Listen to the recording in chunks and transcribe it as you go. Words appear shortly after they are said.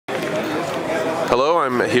Hello,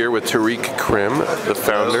 I'm here with Tariq Krim, the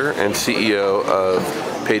founder and CEO of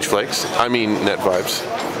Netvibes.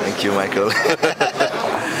 Thank you, Michael.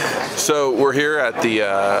 So we're here at the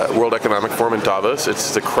World Economic Forum in Davos.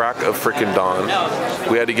 It's the crack of frickin' dawn.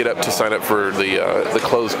 We had to get up to sign up for the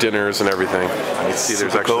closed dinners and everything. It's see,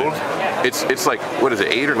 there's actually cold. It's like, what is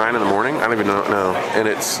it, 8 or 9 in the morning? I don't even know. And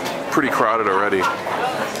it's pretty crowded already.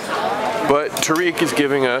 But Tariq is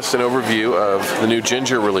giving us an overview of the new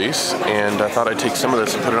Ginger release, and I thought I'd take some of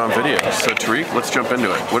this and put it on video. So Tariq, let's jump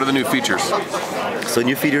into it. What are the new features? So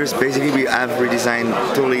new features, basically we have redesigned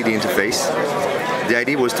totally the interface. The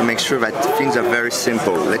idea was to make sure that things are very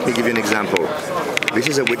simple. Let me give you an example. This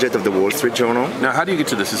is a widget of the Wall Street Journal. Now, how do you get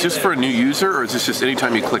to this? Is this for a new user, or is this just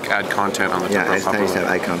anytime you click add content on the top? Yeah, anytime you have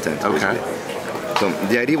add content. Okay. Basically. So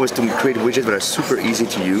the idea was to create widgets that are super easy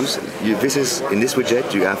to use. In this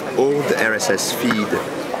widget, you have all the RSS feed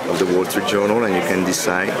of the Wall Street Journal, and you can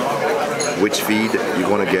decide which feed you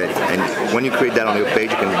want to get. And when you create that on your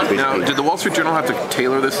page, you can basically... Now, did the Wall Street Journal have to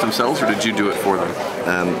tailor this themselves, or did you do it for them?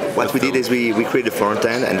 What we did is we created the front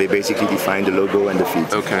end, and they basically defined the logo and the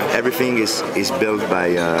feed. Okay. Everything is built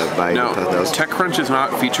by now, the partners. TechCrunch is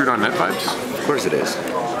not featured on Netvibes? Of course it is.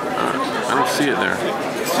 I don't see it there.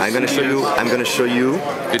 I'm going to show you.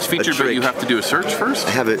 It's featured, but you have to do a search first.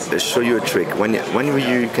 I have show you a trick. When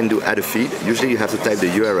you can do add a feed, usually you have to type the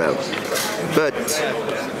URL. But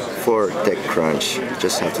for TechCrunch, you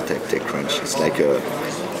just have to type TechCrunch. It's like a.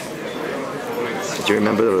 Do you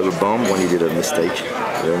remember the little bomb when you did a mistake?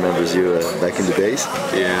 It remembers you back in the days.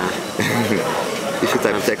 Yeah. If you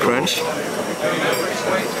type TechCrunch.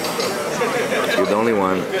 You're the only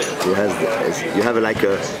one who has this. You have like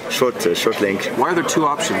a short link. Why are there two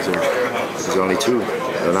options there? There's only two.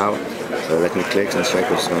 So now, let me click and check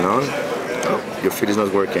what's going on. Oh, your feed is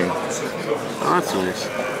not working. Oh, that's nice.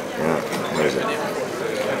 Yeah, where is it?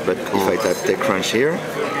 But if I type TechCrunch here,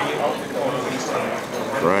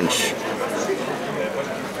 Crunch,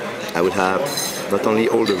 I would have not only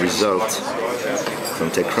all the results from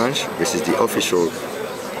TechCrunch. This is the official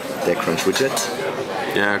TechCrunch widget.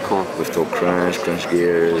 Yeah, cool. With TechCrunch, Crunch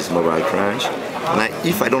Gears, Mobile Crunch. And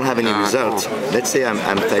if I don't have any results, cool. Let's say I'm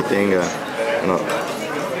typing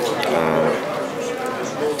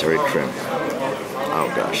Tariq Krim. Oh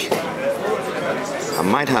gosh. I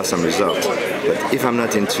might have some results, but if I'm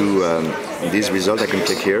not into these results, I can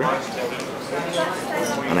click here.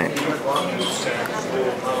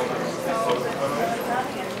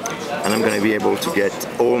 And I'm going to be able to get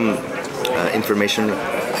all information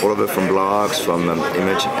all over from blogs, from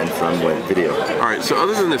image, and from video. All right, so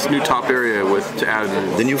other than this new top area to add...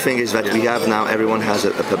 The new thing is that we have now, everyone has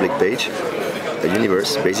a public page, a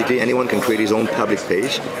universe. Basically, anyone can create his own public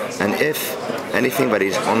page, and if anything that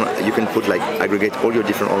is on, you can put like, aggregate all your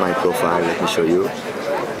different online profiles. Let me show you.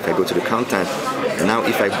 If I go to the content, and now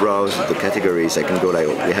if I browse the categories, I can go like,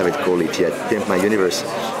 we have it called it yet, Pimp My Universe.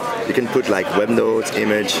 You can put like web notes,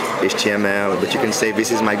 image, HTML, but you can say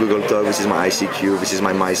this is my Google Talk, this is my ICQ, this is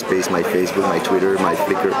my MySpace, my Facebook, my Twitter, my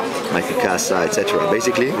Flickr, my Picasa, etc.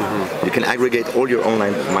 Basically, you can aggregate all your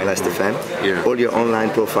online, my last FM, all your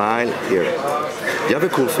online profile here. The other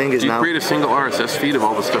cool thing is now... Do you create a single RSS feed of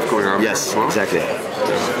all the stuff going on? Yes, exactly.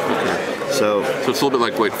 Okay. So it's a little bit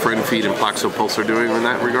like what Friend Feed and Plaxo Pulse are doing in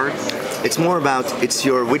that regard? It's more about, it's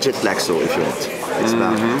your widget Plaxo, if you want.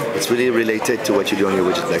 It's really related to what you do on your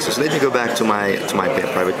widget Plaxo. So let me go back to my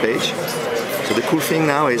private page. So the cool thing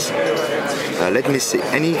now is, let me see,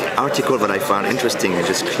 any article that I found interesting, I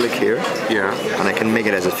just click here, and I can make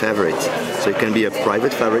it as a favorite. So it can be a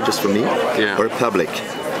private favorite just for me, or a public.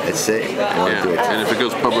 Let's say I want to do it. And if it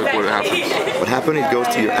goes public, what happens? What happens? It goes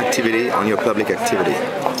to your activity on your public activity.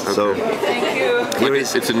 Okay. So here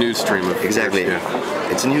it's a news stream. Exactly.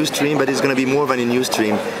 It's a news stream, but it's going to be more than a news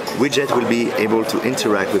stream. Widget will be able to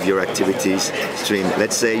interact with your activities stream.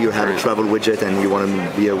 Let's say you have a travel widget and you want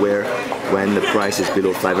to be aware when the price is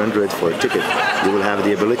below 500 for a ticket. You will have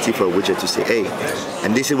the ability for a widget to say, hey,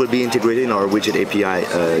 and this will be integrated in our widget API,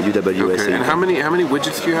 UWS. Okay. And how many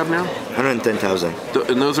widgets do you have now? 110,000.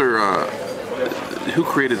 And those are, who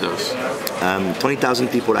created those? 20,000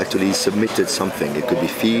 people actually submitted something. It could be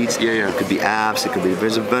feeds, it could be apps, it could be,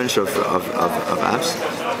 there's a bunch of apps.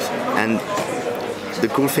 And the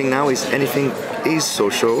cool thing now is anything is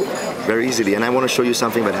social very easily. And I want to show you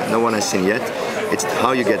something that no one has seen yet. It's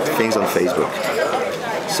how you get things on Facebook.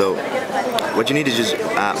 So what you need is just,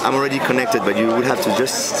 I'm already connected, but you would have to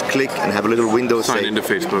just click and have a little window sign into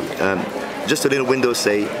Facebook. Just a little window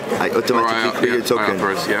say, I automatically create a token.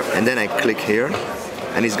 And then I click here,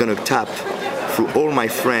 and it's going to tap through all my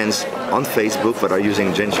friends on Facebook that are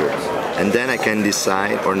using Ginger. And then I can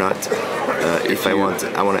decide or not if I want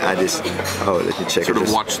to add this. Oh, let me check. Sort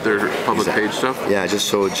of watch their public page stuff? Yeah, I just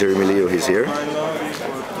saw Jeremy Leo, he's here.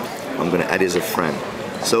 I'm going to add as a friend.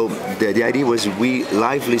 So the idea was we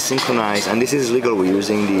lively synchronize, and this is legal, we're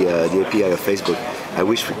using the API of Facebook. I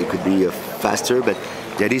wish it could be faster, but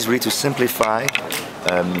the idea is really to simplify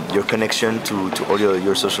your connection to all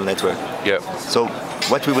your social network. Yeah. So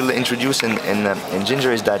what we will introduce in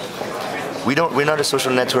Ginger is that we're not a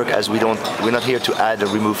social network, as we're not here to add or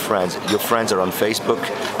remove friends. Your friends are on Facebook,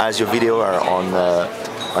 as your video are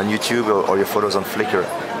on YouTube or your photos on Flickr.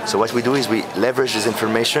 So what we do is we leverage this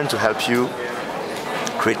information to help you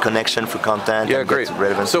create connection for content. Yeah, and great. Get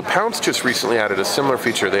relevant. So Pounce just recently added a similar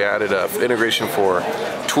feature. They added integration for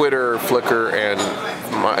Twitter, Flickr, and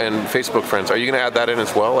Facebook friends. Are you going to add that in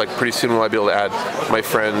as well? Like pretty soon will I be able to add my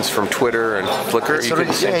friends from Twitter and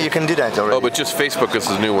Flickr? You can do that already. Oh, but just Facebook is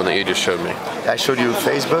the new one that you just showed me. I showed you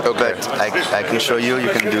Facebook, okay. But I can show you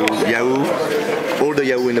can do Yahoo, all the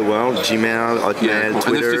Yahoo in the world, Gmail, Hotmail, cool.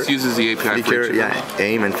 Twitter. And this just uses the API Flickr, for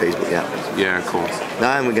AIM and Facebook, Yeah, cool.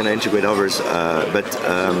 Now we're going to integrate others, but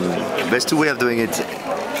there's two ways of doing it.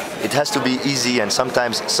 It has to be easy, and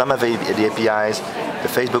sometimes some of the APIs, the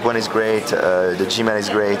Facebook one is great, the Gmail is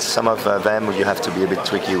great. Some of them you have to be a bit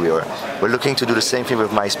tricky. We're looking to do the same thing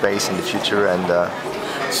with MySpace in the future, and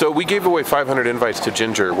so we gave away 500 invites to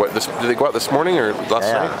Ginger. Did they go out this morning or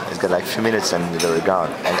last night? It's got like a few minutes and they were gone.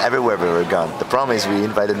 And everywhere they were gone. The problem is we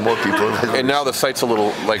invited more people. And now the site's a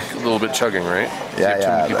little bit chugging, right?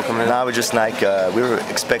 Yeah. People coming in? Now we're just like, we were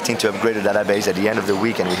expecting to upgrade the database at the end of the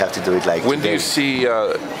week, and we have to do it like When today. do you see,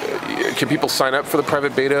 can people sign up for the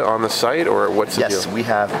private beta on the site, or what's the deal? Yes, we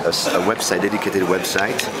have a website, dedicated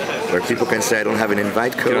website, where people can say, I don't have an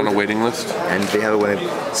invite code. Get on a waiting list? And they have a waiting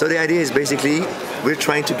list. So the idea is basically, we're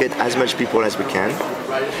trying to get as much people as we can.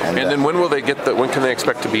 And then when will they get when can they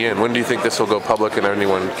expect to be in? When do you think this will go public and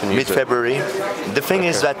anyone can use it? Mid-February. The thing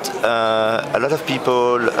is that a lot of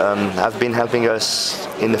people have been helping us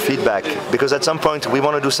in the feedback, because at some point we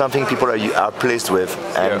want to do something people are pleased with,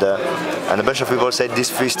 and a bunch of people said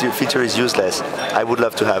this feature is useless. I would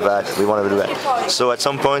love to have that. We want to do that. So at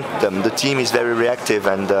some point the team is very reactive,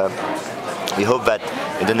 and we hope that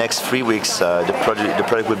in the next 3 weeks the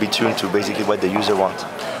product will be tuned to basically what the user wants.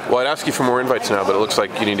 Well, I'd ask you for more invites now, but it looks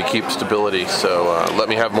like you need to keep stability, so let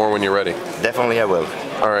me have more when you're ready. Definitely I will.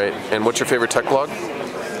 All right, and what's your favorite tech blog?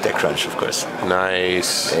 TechCrunch, of course.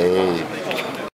 Nice. Hey.